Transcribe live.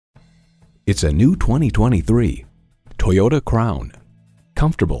It's a new 2023 Toyota Crown.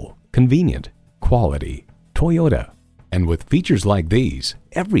 Comfortable, convenient, quality, Toyota. And with features like these,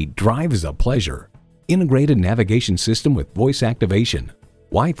 every drive is a pleasure. Integrated navigation system with voice activation,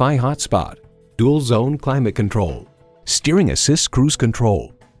 Wi-Fi hotspot, dual zone climate control, steering assist cruise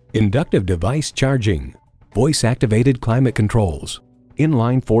control, inductive device charging, voice activated climate controls,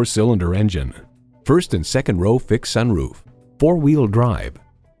 inline 4-cylinder engine, first and second row fixed sunroof, 4-wheel drive,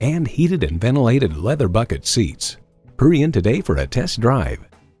 and heated and ventilated leather bucket seats. Hurry in today for a test drive.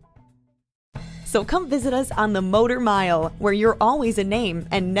 So come visit us on the Motor Mile, where you're always a name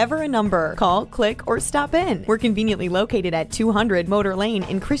and never a number. Call, click, or stop in. We're conveniently located at 200 Motor Lane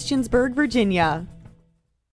in Christiansburg, Virginia.